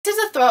This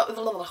is a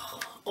throw.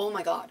 Oh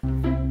my god.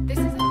 This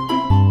is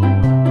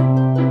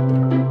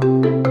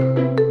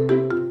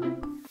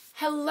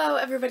Hello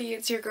everybody,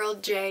 it's your girl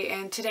Jay,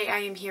 and today I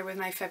am here with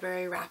my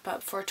February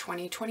wrap-up for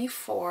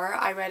 2024.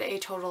 I read a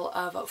total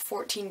of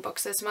 14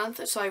 books this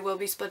month, so I will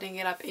be splitting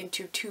it up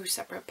into two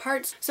separate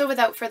parts. So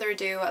without further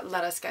ado,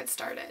 let us get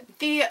started.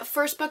 The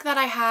first book that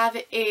I have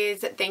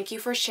is Thank You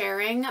for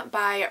Sharing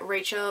by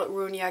Rachel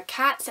Runia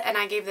Katz, and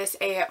I gave this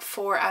a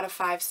 4 out of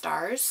 5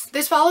 stars.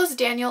 This follows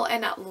Daniel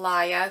and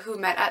Laya, who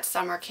met at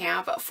summer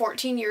camp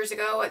 14 years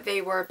ago.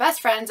 They were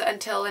best friends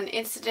until an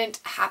incident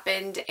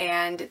happened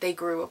and they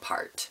grew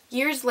apart.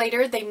 Years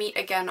later, they meet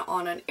again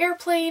on an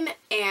airplane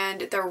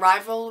and their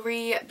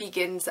rivalry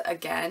begins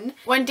again.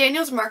 When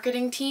Daniel's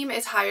marketing team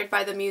is hired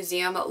by the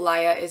museum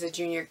Laya is a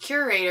junior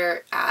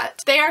curator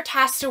at, they are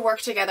tasked to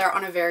work together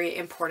on a very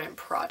important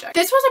project.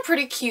 This was a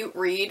pretty cute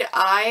read.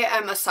 I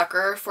am a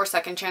sucker for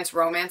second chance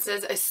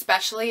romances,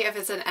 especially if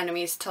it's an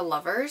enemies to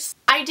lovers.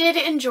 I did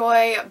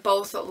enjoy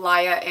both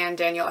Laya and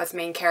Daniel as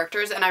main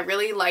characters, and I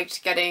really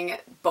liked getting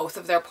both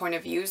of their point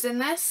of views in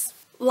this.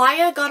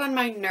 Laya got on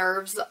my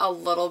nerves a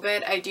little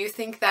bit. I do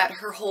think that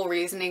her whole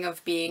reasoning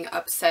of being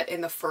upset in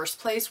the first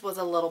place was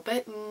a little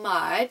bit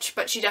much,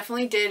 but she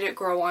definitely did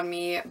grow on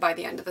me by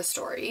the end of the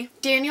story.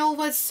 Daniel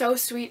was so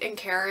sweet and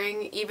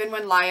caring, even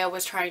when Laya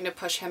was trying to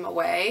push him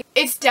away.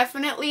 It's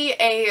definitely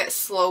a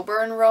slow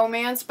burn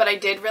romance, but I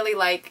did really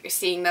like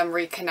seeing them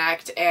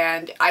reconnect,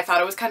 and I thought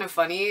it was kind of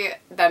funny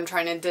them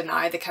trying to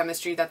deny the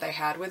chemistry that they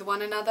had with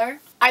one another.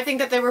 I think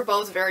that they were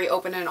both very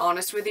open and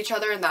honest with each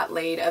other, and that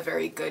laid a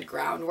very good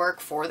groundwork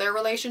for their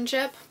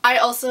relationship. I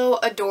also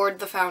adored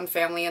the found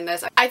family in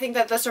this. I think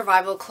that the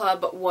survival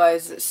club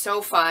was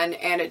so fun,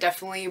 and it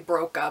definitely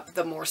broke up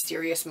the more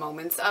serious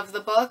moments of the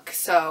book,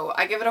 so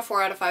I give it a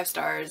 4 out of 5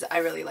 stars. I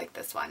really like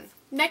this one.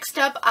 Next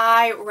up,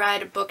 I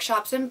read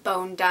Bookshops and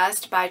Bone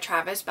Dust by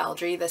Travis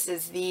Beldry. This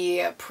is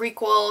the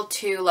prequel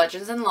to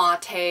Legends and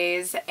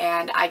Lattes,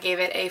 and I gave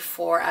it a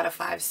 4 out of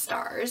 5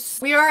 stars.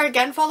 We are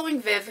again following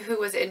Viv, who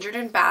was injured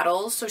in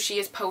battle, so she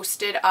is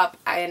posted up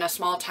in a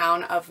small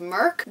town of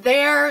Merck.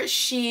 There,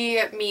 she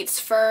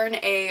meets Fern,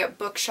 a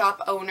bookshop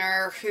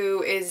owner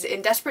who is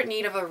in desperate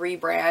need of a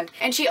rebrand,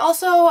 and she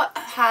also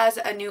has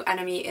a new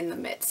enemy in the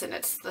midst, and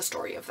it's the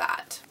story of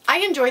that. I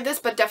enjoyed this,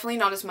 but definitely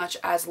not as much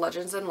as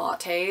Legends and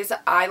Lattes.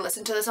 I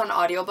listened to this on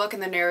audiobook,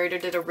 and the narrator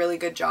did a really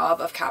good job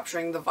of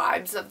capturing the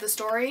vibes of the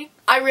story.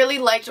 I really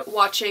liked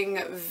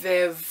watching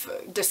Viv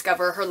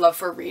discover her love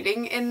for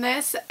reading in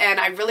this, and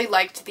I really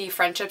liked the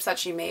friendships that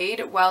she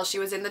made while she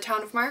was in the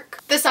town of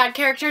Merck. The side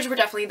characters were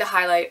definitely the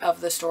highlight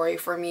of the story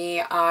for me.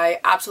 I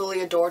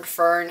absolutely adored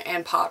Fern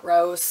and Pot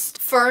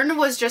Roast. Fern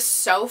was just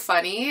so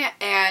funny,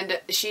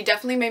 and she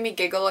definitely made me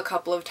giggle a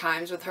couple of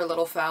times with her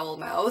little foul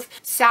mouth.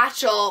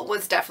 Satchel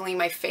was definitely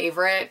my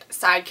favorite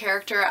side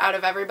character out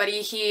of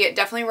everybody. He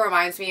definitely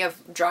reminds me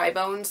of Dry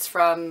Bones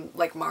from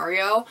like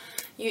Mario.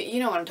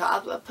 You know what I'm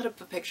talking about. I'll put up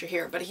a picture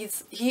here, but he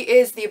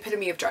is the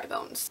epitome of Dry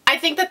Bones. I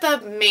think that the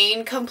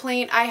main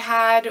complaint I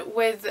had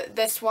with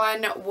this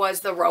one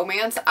was the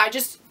romance. I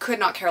just could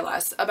not care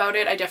less about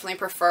it. I definitely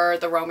prefer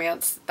the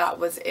romance that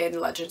was in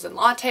Legends and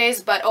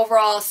Lattes, but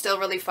overall still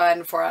really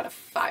fun. 4 out of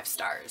 5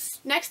 stars.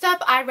 Next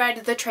up, I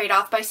read The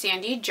Trade-Off by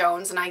Sandy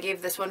Jones, and I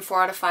gave this one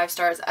 4 out of 5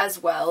 stars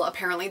as well.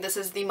 Apparently this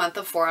is the month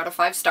of 4 out of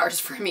 5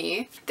 stars for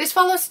me. This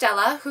follows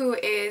Stella, who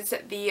is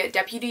the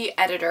deputy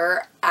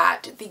editor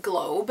at the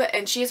Globe,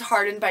 and she is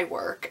hardened by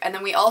work. And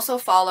then we also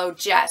follow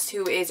Jess,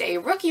 who is a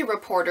rookie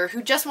reporter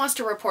who just wants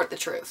to report the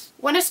truth.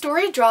 When a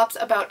story drops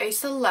about a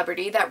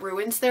celebrity that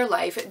ruins their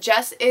life,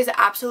 Jess is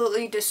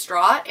absolutely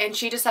distraught, and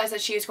she decides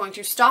that she is going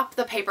to stop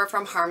the paper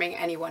from harming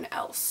anyone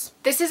else.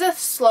 This is a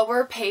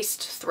slower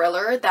paced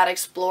thriller that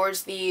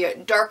explores the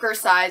darker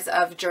sides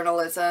of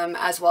journalism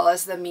as well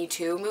as the Me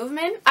Too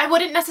movement. I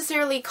wouldn't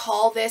necessarily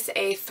call this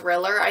a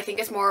thriller. I think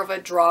it's more of a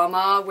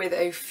drama with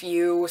a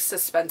few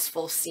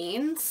suspenseful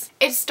scenes.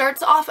 It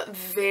starts off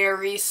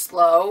very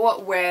slow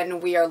when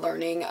we are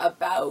learning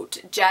about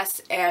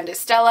Jess and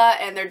Stella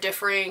and their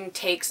differing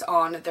takes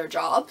on their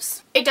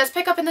jobs. It does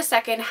pick up in the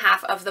second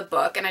half of the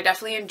book, and I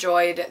definitely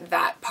enjoyed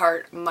that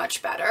part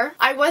much better.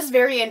 I was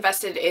very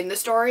invested in the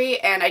story,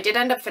 and I did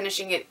end up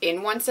finishing it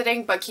in one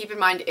sitting, but keep in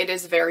mind it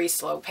is very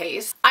slow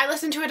paced. I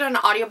listened to it on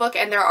an audiobook,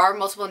 and there are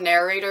multiple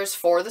narrators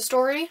for the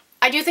story.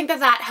 I do think that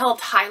that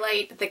helped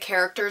highlight the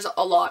characters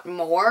a lot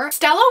more.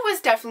 Stella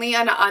was definitely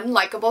an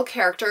unlikable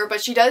character,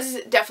 but she does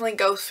definitely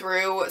go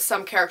through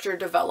some character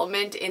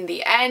development in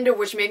the end,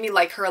 which made me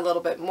like her a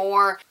little bit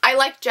more. I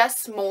like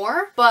Jess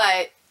more,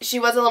 but she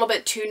was a little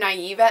bit too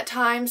naive at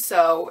times,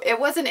 so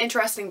it was an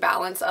interesting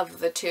balance of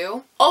the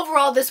two.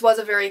 Overall, this was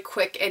a very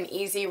quick and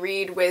easy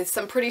read with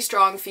some pretty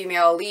strong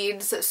female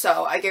leads,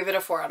 so I gave it a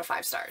 4 out of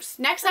 5 stars.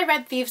 Next, I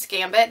read Thieves'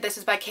 Gambit. This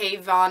is by Kay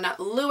Von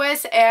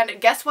Lewis,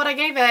 and guess what I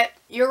gave it?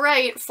 You're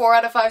right, 4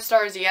 out of 5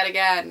 stars yet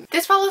again.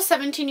 This follows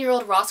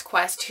 17-year-old Ross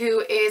Quest,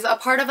 who is a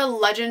part of a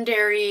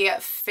legendary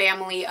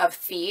family of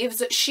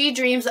thieves. She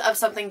dreams of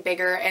something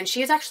bigger, and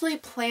she is actually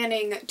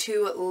planning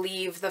to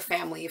leave the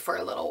family for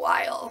a little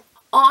while.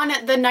 On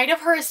the night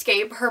of her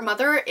escape, her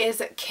mother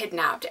is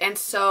kidnapped, and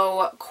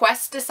so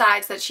Quest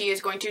decides that she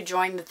is going to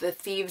join the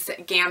Thieves'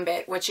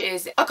 Gambit, which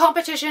is a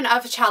competition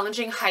of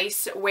challenging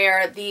heists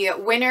where the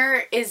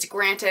winner is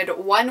granted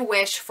one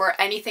wish for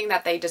anything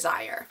that they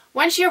desire.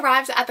 When she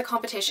arrives at the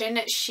competition,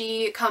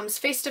 she comes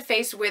face to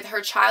face with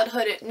her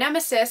childhood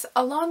nemesis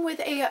along with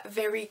a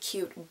very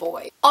cute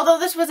boy. Although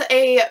this was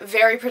a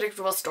very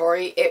predictable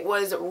story, it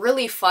was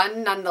really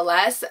fun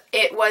nonetheless.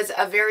 It was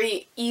a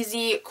very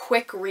easy,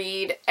 quick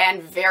read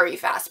and very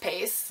fast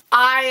paced.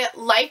 I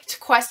liked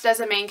Quest as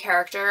a main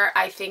character.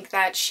 I think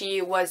that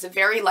she was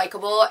very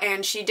likable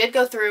and she did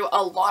go through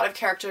a lot of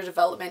character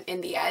development in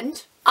the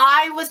end.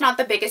 I was not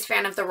the biggest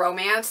fan of the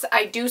romance.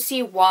 I do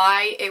see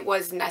why it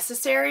was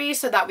necessary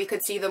so that we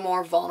could see the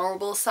more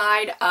vulnerable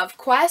side of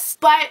Quest,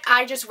 but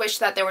I just wish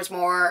that there was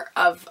more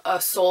of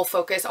a sole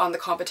focus on the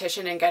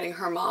competition and getting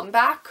her mom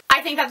back. I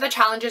think that the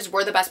challenges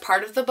were the best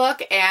part of the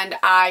book, and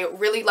I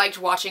really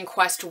liked watching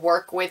Quest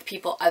work with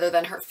people other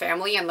than her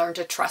family and learn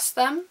to trust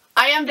them.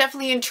 I am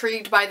definitely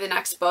intrigued by the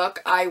next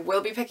book. I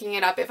will be picking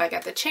it up if I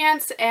get the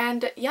chance,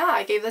 and yeah,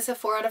 I gave this a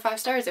 4 out of 5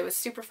 stars. It was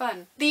super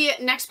fun. The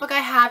next book I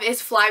have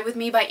is Fly With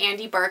Me by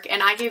Andy Burke,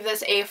 and I gave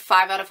this a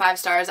 5 out of 5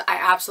 stars. I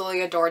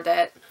absolutely adored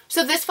it.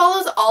 So this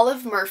follows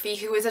Olive Murphy,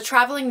 who is a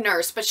traveling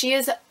nurse, but she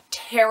is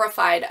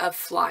terrified of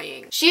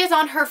flying. She is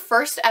on her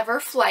first ever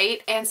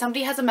flight and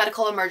somebody has a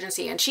medical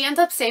emergency and she ends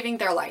up saving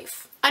their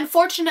life.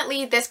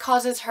 Unfortunately, this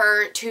causes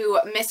her to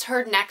miss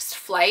her next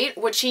flight,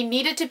 which she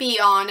needed to be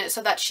on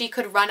so that she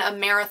could run a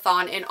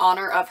marathon in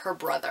honor of her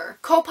brother.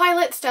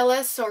 Co-pilot Stella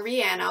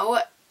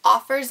Soriano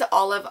offers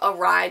Olive a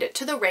ride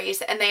to the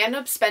race and they end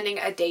up spending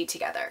a day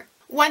together.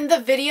 When the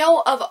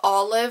video of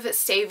Olive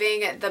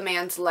saving the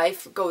man's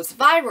life goes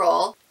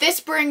viral, this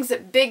brings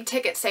big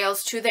ticket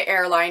sales to the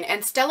airline,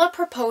 and Stella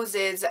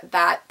proposes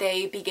that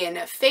they begin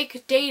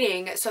fake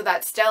dating so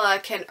that Stella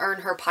can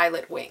earn her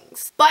pilot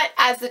wings. But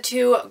as the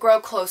two grow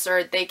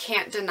closer, they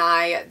can't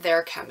deny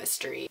their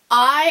chemistry.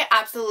 I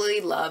absolutely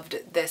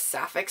loved this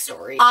sapphic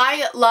story.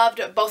 I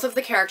loved both of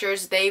the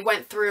characters. They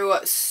went through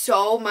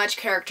so much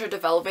character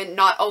development,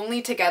 not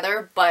only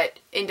together, but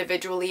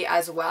individually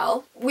as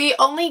well. We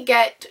only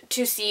get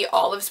to see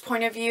Olive's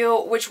point of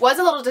view, which was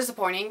a little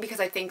disappointing because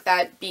I think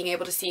that being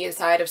able to see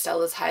inside of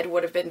Stella's head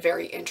would have been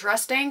very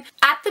interesting.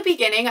 At the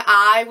beginning,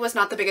 I was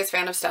not the biggest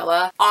fan of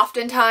Stella.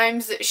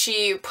 Oftentimes,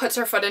 she puts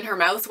her foot in her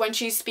mouth when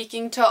she's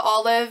speaking to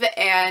Olive,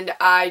 and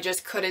I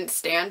just couldn't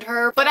stand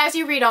her. But as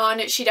you read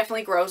on, she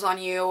definitely grows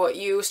on you.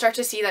 You start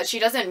to see that she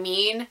doesn't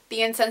mean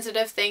the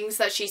insensitive things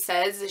that she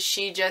says.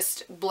 She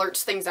just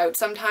blurts things out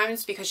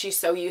sometimes because she's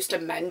so used to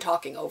men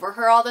talking over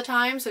her all the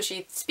time, so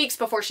she speaks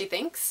before she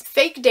thinks.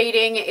 Fake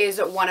dating is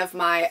one of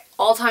my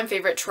all-time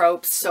favorite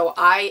tropes, so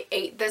I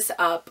ate this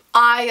up.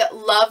 I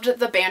loved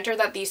the banter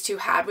that these two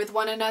had with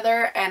one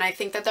another, and I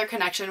think that their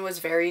connection was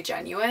very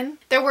genuine.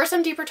 There were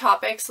some deeper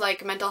topics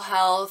like mental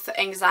health,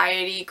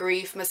 anxiety,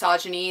 grief,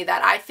 misogyny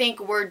that I think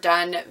were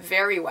done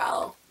very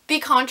well. The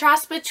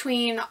contrast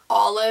between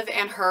Olive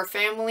and her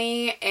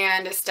family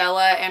and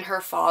Stella and her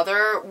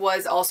father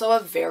was also a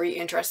very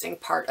interesting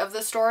part of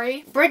the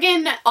story. Bring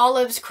in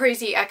Olive's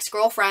crazy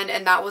ex-girlfriend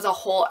and that was a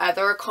whole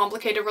other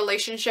complicated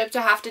relationship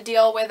to have to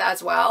deal with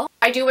as well.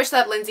 I do wish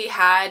that Lindsay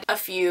had a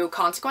few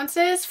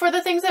consequences for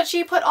the things that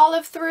she put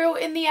Olive through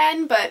in the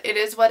end, but it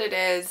is what it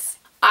is.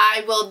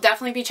 I will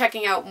definitely be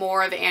checking out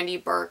more of Andy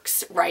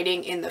Burke's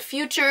writing in the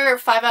future.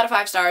 5 out of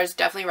 5 stars,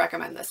 definitely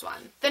recommend this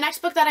one. The next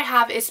book that I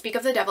have is Speak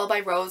of the Devil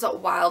by Rose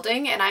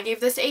Wilding, and I gave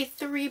this a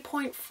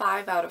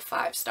 3.5 out of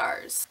 5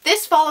 stars.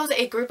 This follows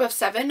a group of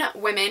 7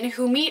 women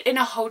who meet in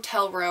a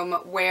hotel room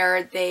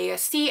where they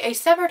see a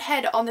severed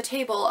head on the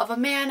table of a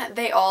man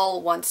they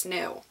all once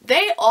knew.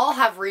 They all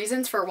have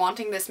reasons for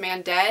wanting this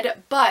man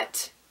dead,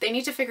 but they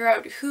need to figure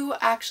out who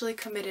actually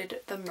committed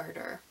the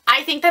murder.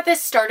 I think that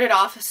this started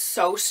off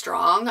so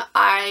strong.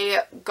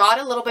 I got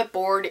a little bit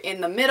bored in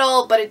the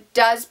middle, but it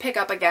does pick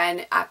up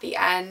again at the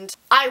end.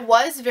 I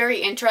was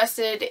very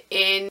interested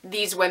in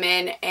these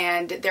women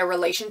and their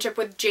relationship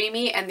with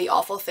Jamie and the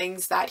awful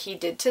things that he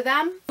did to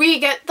them. We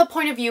get the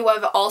point of view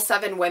of all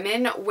 7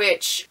 women,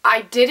 which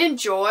I did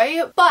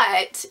enjoy,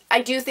 but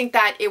I do think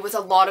that it was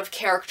a lot of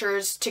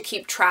characters to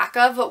keep track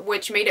of,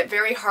 which made it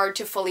very hard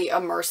to fully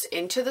immerse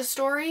into the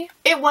story.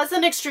 It was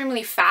an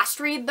extremely fast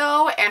read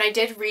though, and I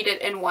did read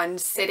it in one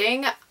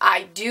sitting.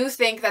 I do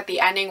think that the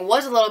ending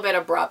was a little bit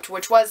abrupt,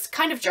 which was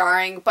kind of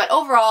jarring, but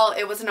overall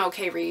it was an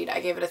okay read.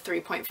 I gave it a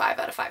 3.5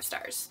 out of 5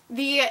 stars.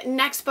 The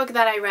next book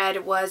that I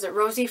read was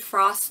Rosie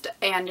Frost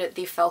and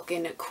the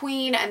Falcon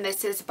Queen, and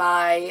this is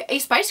by a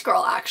Spice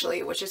Girl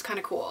actually, which is kind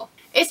of cool.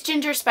 It's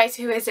Ginger Spice,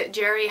 who is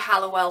Jerry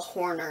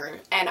Halliwell-Horner,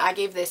 and I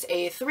gave this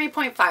a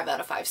 3.5 out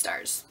of 5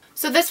 stars.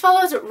 So this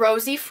follows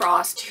Rosie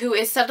Frost, who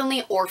is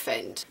suddenly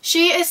orphaned.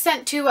 She is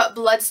sent to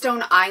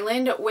Bloodstone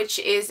Island, which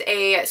is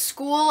a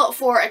school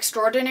for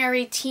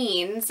extraordinary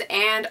teens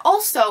and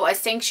also a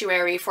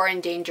sanctuary for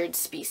endangered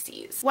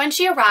species. When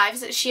she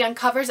arrives, she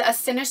uncovers a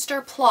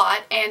sinister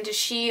plot and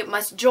she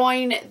must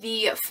join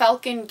the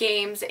Falcon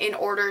Games in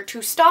order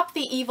to stop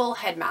the evil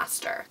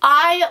headmaster.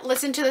 I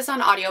listened to this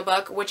on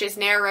audiobook, which is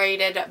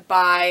narrated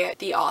by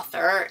the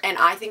author, and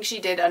I think she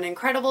did an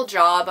incredible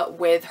job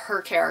with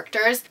her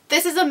characters.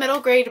 This is a middle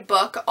grade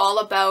book all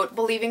about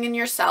believing in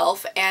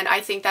yourself, and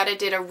I think that it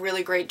did a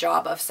really great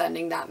job of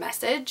sending that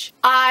message.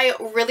 I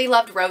really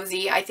loved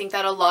Rosie. I think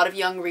that a lot of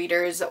young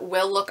readers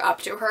will look up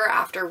to her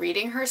after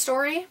reading her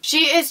story.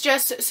 She is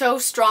just so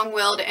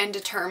strong-willed and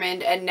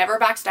determined and never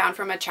backs down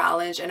from a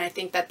challenge, and I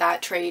think that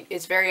that trait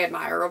is very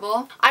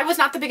admirable. I was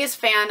not the biggest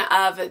fan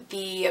of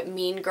the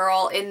mean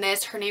girl in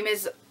this. Her name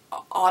is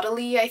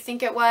Audley, I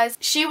think it was.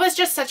 She was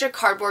just such a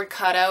cardboard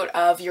cutout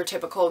of your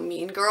typical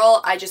mean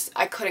girl. I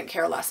couldn't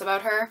care less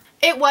about her.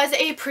 It was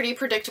a pretty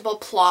predictable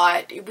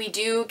plot. We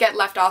do get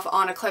left off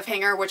on a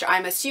cliffhanger, which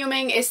I'm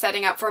assuming is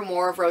setting up for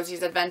more of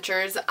Rosie's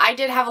adventures. I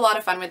did have a lot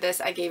of fun with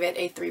this. I gave it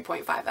a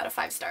 3.5 out of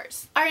 5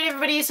 stars. Alright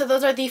everybody, so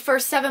those are the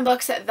first 7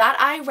 books that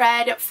I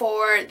read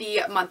for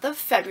the month of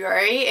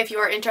February. If you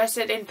are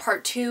interested in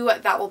part 2,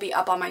 that will be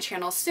up on my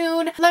channel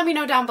soon. Let me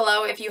know down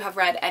below if you have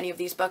read any of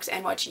these books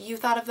and what you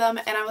thought of them,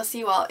 and I will see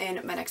you all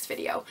in my next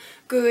video.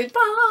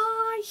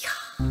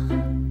 Goodbye!